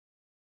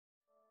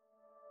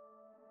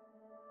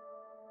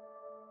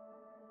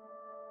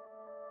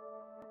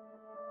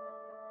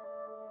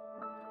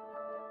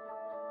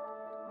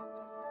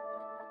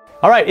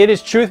All right, it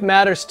is Truth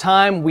Matters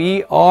time.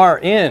 We are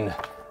in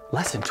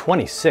lesson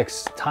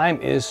 26. Time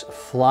is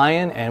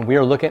flying, and we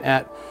are looking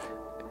at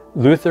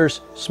Luther's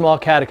Small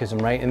Catechism,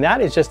 right? And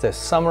that is just a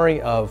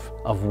summary of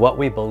what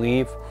we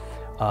believe,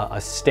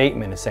 a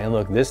statement is saying,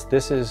 look,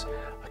 this is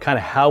kind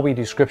of how we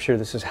do Scripture.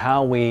 This is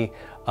how we,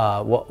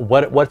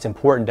 what's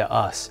important to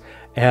us.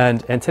 And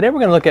today we're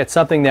going to look at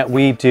something that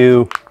we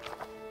do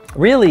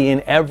really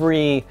in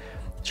every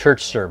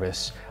church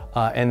service.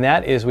 And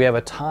that is we have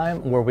a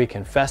time where we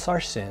confess our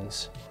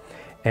sins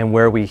and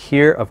where we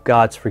hear of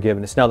God's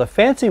forgiveness. Now, the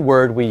fancy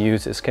word we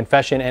use is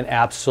confession and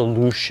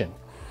absolution.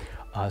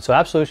 So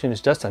absolution is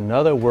just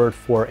another word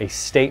for a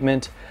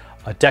statement,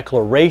 a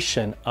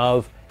declaration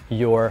of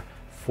your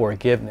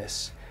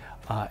forgiveness.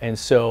 And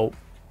so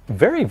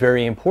very,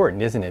 very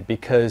important, isn't it?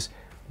 Because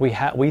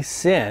we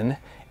sin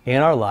in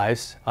our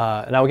lives.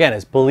 Now, again,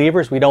 as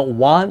believers, we don't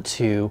want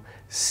to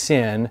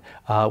sin.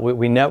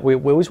 We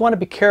always want to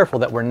be careful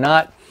that we're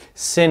not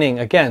sinning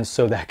again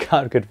so that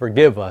God could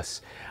forgive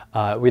us.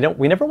 We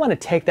never want to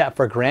take that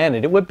for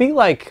granted. It would be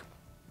like,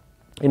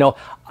 you know,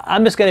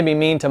 I'm just going to be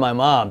mean to my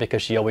mom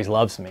because she always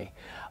loves me.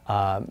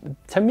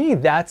 To me,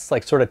 that's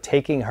like sort of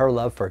taking her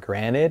love for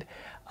granted,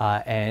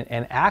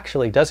 and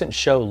actually doesn't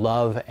show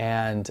love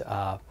and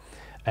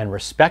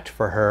respect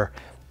for her,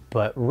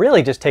 but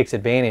really just takes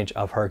advantage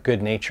of her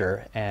good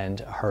nature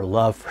and her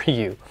love for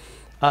you.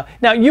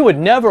 Now, you would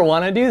never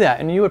want to do that,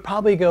 and you would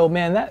probably go,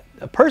 man, that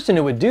a person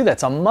who would do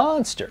that's a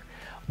monster.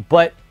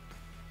 But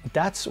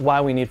that's why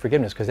we need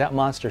forgiveness, because that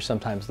monster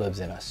sometimes lives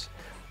in us,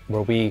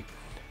 where we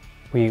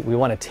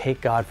want to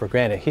take God for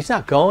granted. He's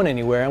not going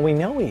anywhere, and we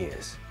know He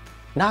is.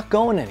 Not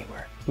going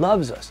anywhere.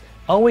 Loves us.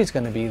 Always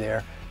going to be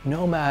there,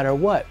 no matter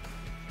what.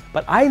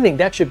 But I think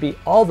that should be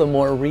all the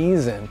more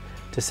reason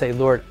to say,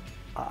 Lord,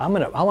 I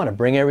want to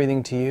bring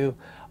everything to you.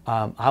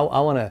 I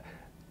want to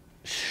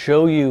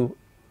show you,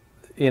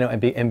 you know,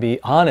 and be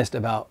honest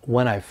about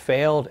when I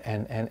failed,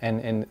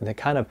 and the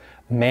kind of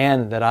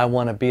man that I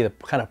want to be, the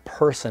kind of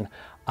person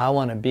I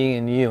want to be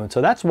in you. And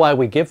so that's why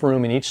we give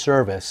room in each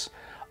service,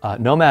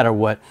 no matter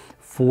what,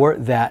 for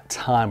that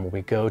time where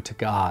we go to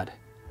God.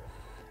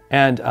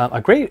 And a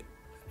great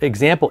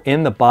example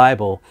in the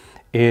Bible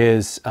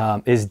is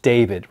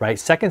David, right?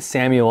 2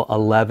 Samuel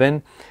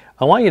 11.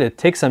 I want you to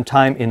take some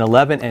time in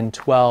 11 and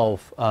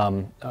 12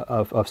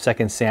 of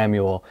 2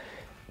 Samuel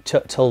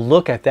to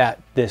look at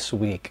that this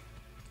week.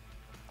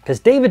 Because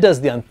David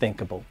does the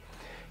unthinkable.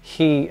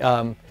 He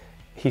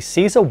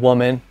sees a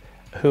woman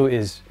who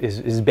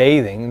is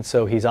bathing, and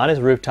so he's on his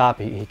rooftop.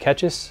 He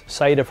catches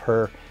sight of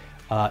her,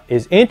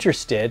 is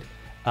interested.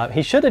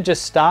 He should have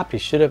just stopped. He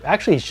should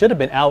have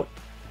been out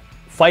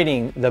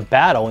fighting the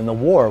battle in the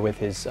war with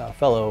his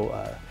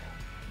fellow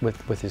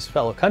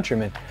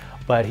countrymen.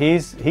 But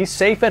he's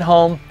safe at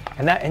home,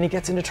 and he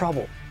gets into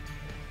trouble.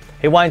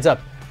 He winds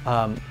up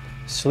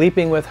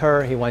sleeping with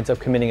her. He winds up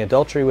committing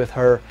adultery with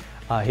her.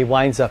 He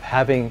winds up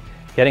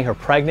getting her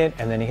pregnant,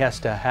 and then he has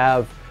to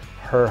have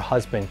her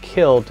husband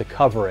killed to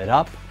cover it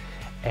up.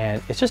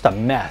 And it's just a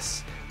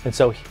mess. And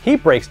so he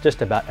breaks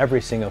just about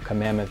every single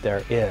commandment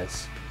there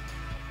is.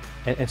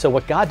 And so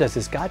what God does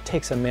is God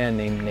takes a man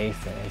named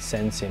Nathan and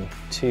sends him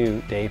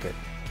to David.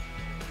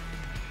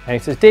 And he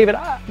says, David,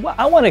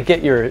 I want to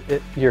get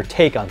your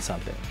take on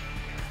something.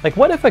 Like,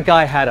 what if a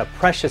guy had a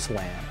precious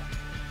lamb,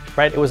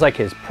 right? It was like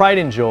his pride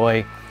and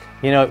joy.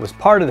 You know, it was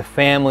part of the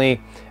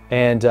family.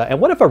 And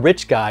what if a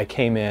rich guy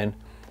came in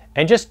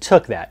and just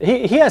took that?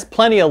 He has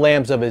plenty of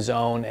lambs of his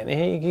own, and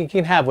he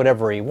can have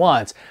whatever he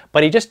wants,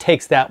 but he just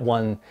takes that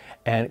one,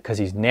 and because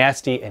he's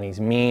nasty and he's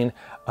mean,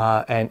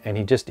 and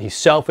he's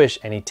selfish,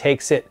 and he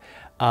takes it.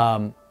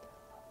 You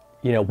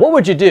know, what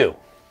would you do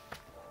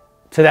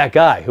to that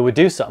guy who would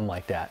do something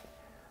like that?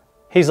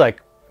 He's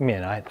like,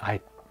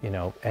 man, you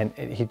know, and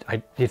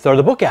he'd throw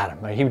the book at him.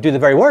 Right? He would do the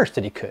very worst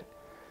that he could.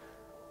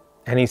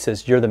 And he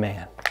says, you're the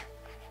man.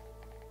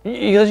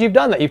 Because you've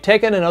done that. You've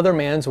taken another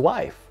man's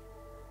wife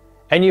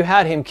and you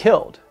had him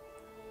killed.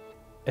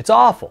 It's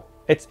awful.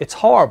 It's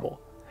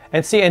horrible.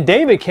 And see, and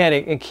David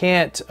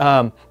can't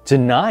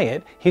deny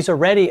it. He's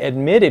already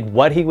admitted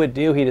what he would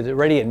do. He has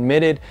already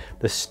admitted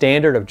the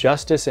standard of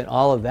justice and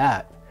all of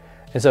that.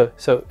 And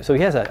so he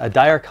has a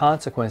dire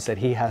consequence that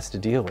he has to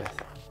deal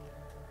with.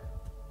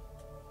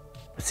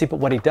 But see, but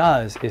what he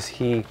does is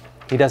he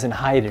doesn't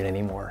hide it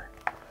anymore.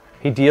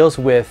 He deals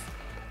with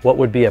what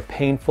would be a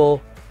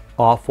painful,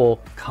 awful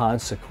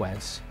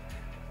consequence.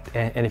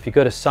 And if you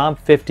go to Psalm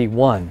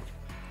 51,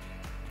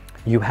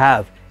 you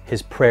have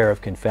his prayer of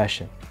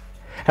confession.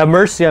 Have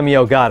mercy on me,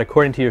 O God,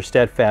 according to your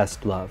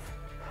steadfast love.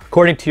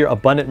 According to your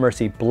abundant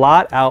mercy,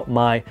 blot out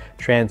my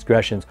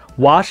transgressions.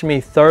 Wash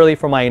me thoroughly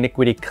from my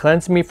iniquity.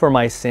 Cleanse me from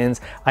my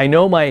sins. I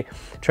know my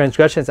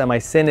transgressions and my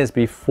sin is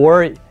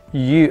before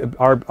you,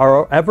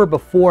 are ever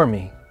before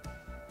me.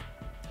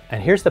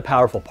 And here's the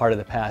powerful part of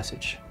the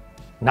passage.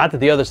 Not that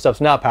the other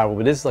stuff's not powerful,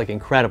 but this is like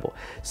incredible.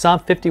 Psalm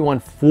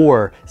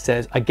 51:4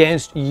 says,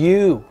 against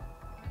you,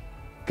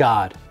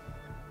 God,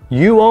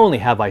 you only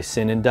have I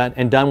sinned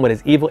and done what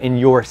is evil in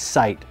your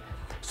sight,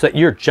 so that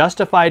you're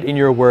justified in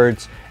your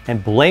words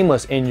and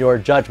blameless in your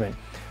judgment.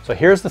 So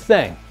here's the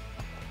thing.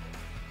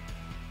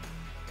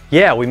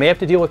 Yeah, we may have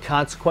to deal with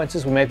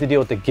consequences, we may have to deal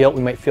with the guilt,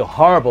 we might feel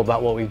horrible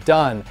about what we've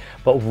done,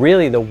 but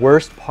really the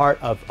worst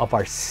part of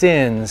our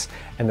sins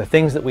and the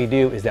things that we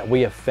do is that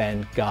we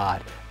offend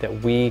God, that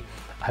we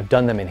have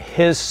done them in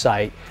His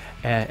sight,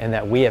 and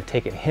that we have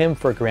taken Him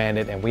for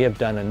granted, and we have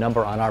done a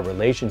number on our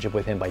relationship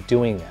with Him by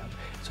doing them.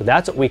 So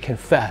that's what we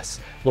confess.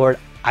 Lord,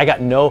 I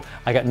got no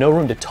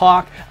room to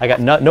talk, I got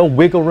no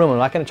wiggle room, I'm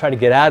not going to try to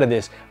get out of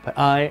this, but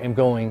I am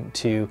going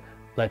to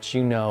let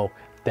you know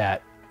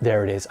that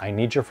there it is. I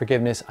need your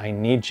forgiveness. I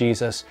need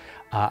Jesus.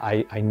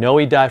 I know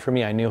He died for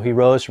me. I know He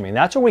rose for me. And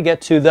that's where we get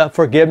to the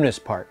forgiveness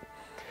part.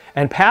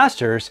 And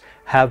pastors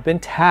have been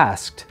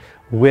tasked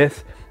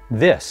with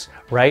this,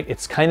 right?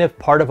 It's kind of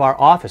part of our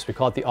office. We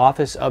call it the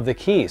office of the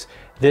keys.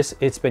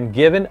 It's been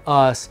given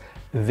us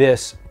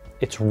this,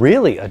 it's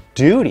really a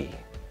duty,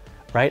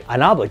 right?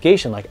 An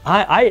obligation. Like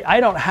I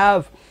don't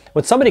have,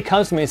 when somebody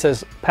comes to me and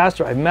says,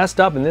 Pastor, I messed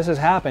up and this has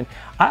happened,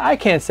 I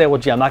can't say,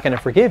 well, gee, I'm not going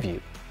to forgive you.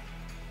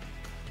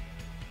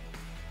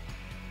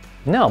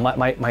 No,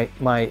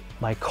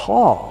 my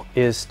call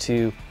is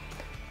to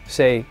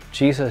say,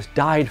 Jesus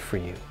died for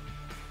you.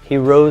 He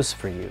rose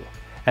for you.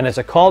 And as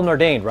a called and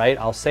ordained, right?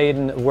 I'll say it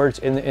in the words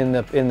in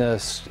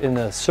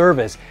the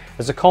service,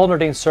 as a called and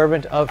ordained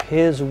servant of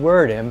His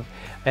word,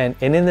 and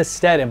in the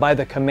stead and by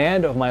the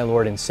command of my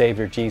Lord and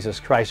Savior Jesus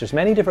Christ. There's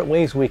many different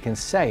ways we can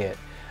say it,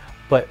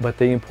 but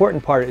the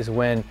important part is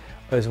when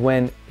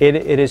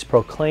it is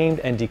proclaimed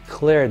and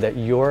declared that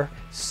your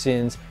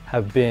sins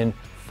have been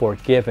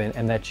forgiven,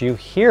 and that you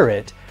hear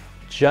it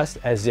just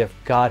as if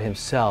God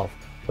Himself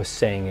was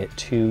saying it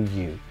to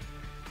you.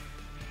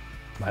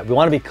 Right? We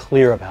want to be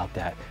clear about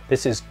that.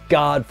 This is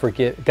God's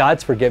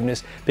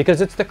forgiveness, because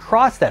it's the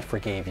cross that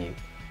forgave you.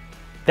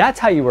 That's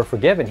how you were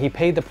forgiven. He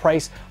paid the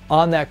price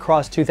on that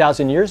cross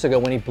 2,000 years ago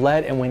when He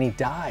bled and when He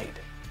died.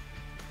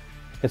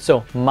 And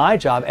so my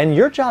job, and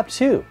your job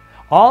too,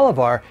 all of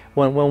our,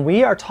 when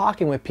we are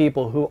talking with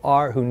people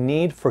who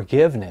need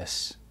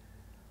forgiveness,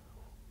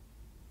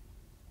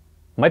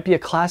 might be a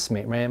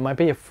classmate, right? It might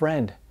be a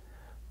friend.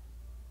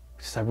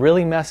 Says, I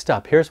really messed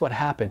up. Here's what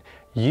happened.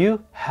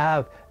 You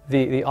have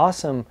the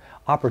awesome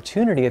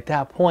opportunity at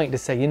that point to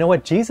say, you know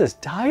what? Jesus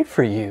died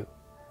for you.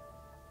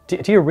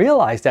 Do you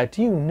realize that?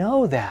 Do you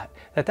know that?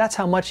 That's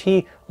how much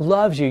He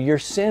loves you. Your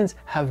sins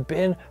have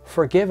been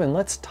forgiven.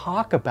 Let's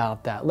talk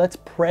about that. Let's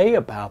pray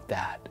about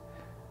that.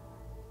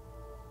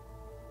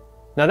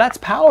 Now that's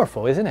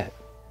powerful, isn't it?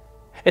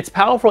 It's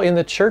powerful in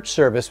the church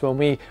service when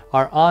we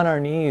are on our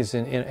knees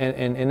and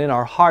in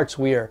our hearts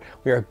we are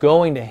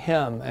going to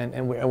Him,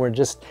 and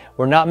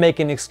we're not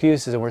making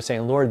excuses, and we're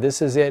saying, Lord, this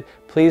is it.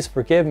 Please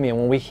forgive me. And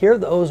when we hear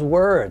those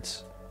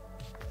words,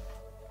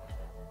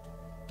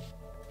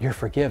 you're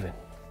forgiven.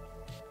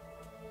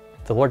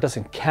 The Lord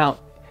doesn't count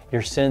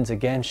your sins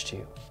against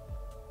you.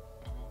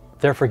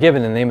 They're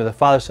forgiven in the name of the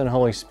Father, Son, and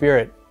Holy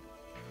Spirit.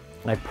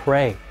 And I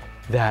pray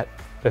that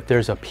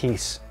there's a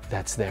peace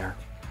that's there.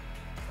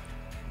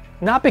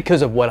 Not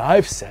because of what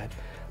I've said,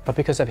 but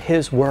because of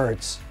His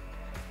words,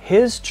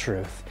 His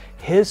truth,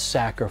 His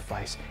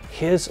sacrifice,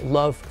 His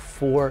love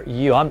for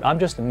you. I'm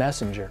just a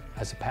messenger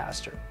as a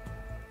pastor.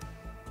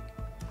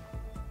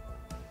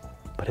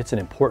 But it's an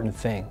important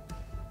thing.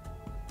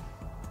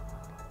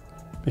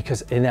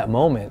 Because in that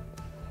moment,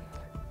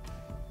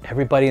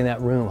 everybody in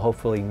that room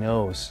hopefully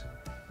knows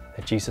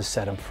that Jesus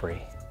set them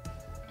free,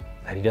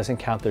 that He doesn't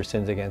count their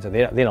sins against them.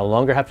 They no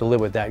longer have to live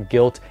with that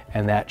guilt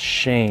and that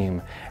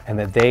shame, and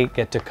that they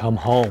get to come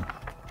home,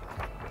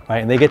 right?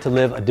 And they get to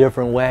live a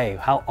different way.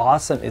 How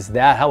awesome is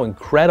that? How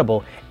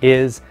incredible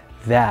is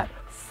that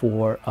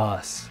for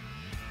us?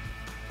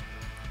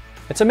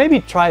 And so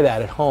maybe try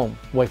that at home,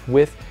 like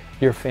with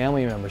your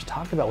family members.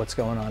 Talk about what's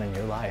going on in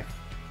your life.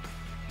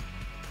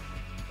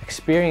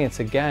 Experience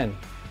again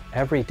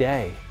every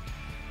day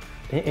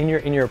in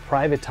your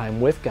private time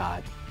with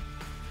God.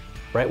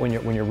 Right, when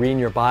you're reading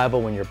your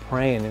Bible, when you're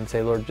praying, and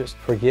say, Lord, just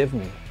forgive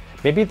me.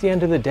 Maybe at the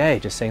end of the day,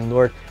 just saying,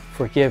 Lord,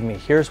 forgive me.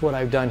 Here's what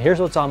I've done. Here's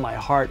what's on my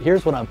heart.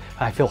 Here's what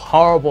I feel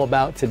horrible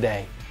about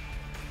today.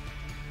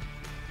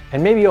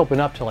 And maybe open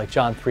up to like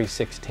John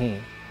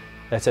 3:16,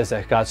 that says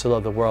that God so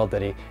loved the world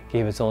that He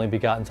gave His only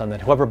begotten Son,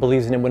 that whoever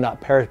believes in Him would not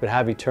perish but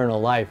have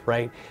eternal life.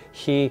 Right?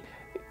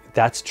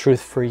 That's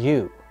truth for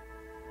you.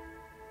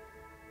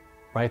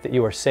 Right? That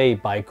you are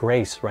saved by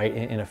grace. Right?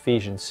 In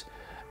Ephesians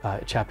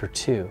chapter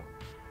 2.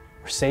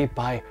 We're saved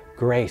by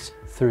grace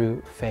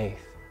through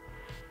faith.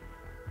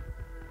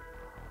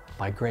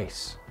 By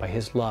grace, by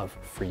His love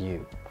for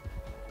you.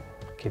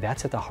 Okay,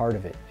 that's at the heart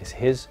of it, is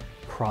His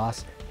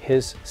cross,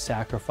 His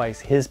sacrifice,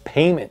 His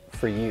payment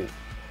for you.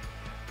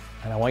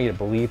 And I want you to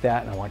believe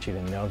that, and I want you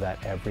to know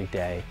that every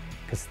day.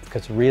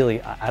 Because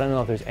really, I don't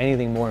know if there's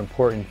anything more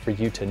important for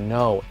you to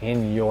know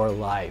in your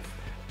life,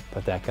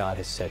 but that God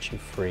has set you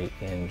free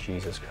in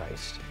Jesus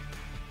Christ.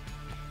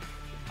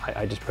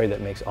 I just pray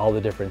that makes all the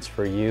difference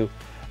for you.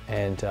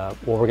 And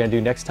what we're going to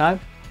do next time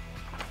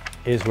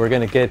is we're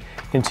going to get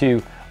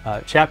into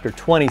chapter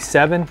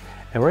 27,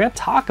 And we're going to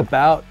talk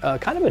about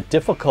kind of a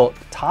difficult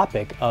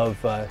topic of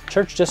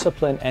church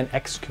discipline and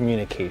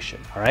excommunication.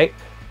 All right,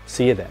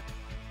 see you then.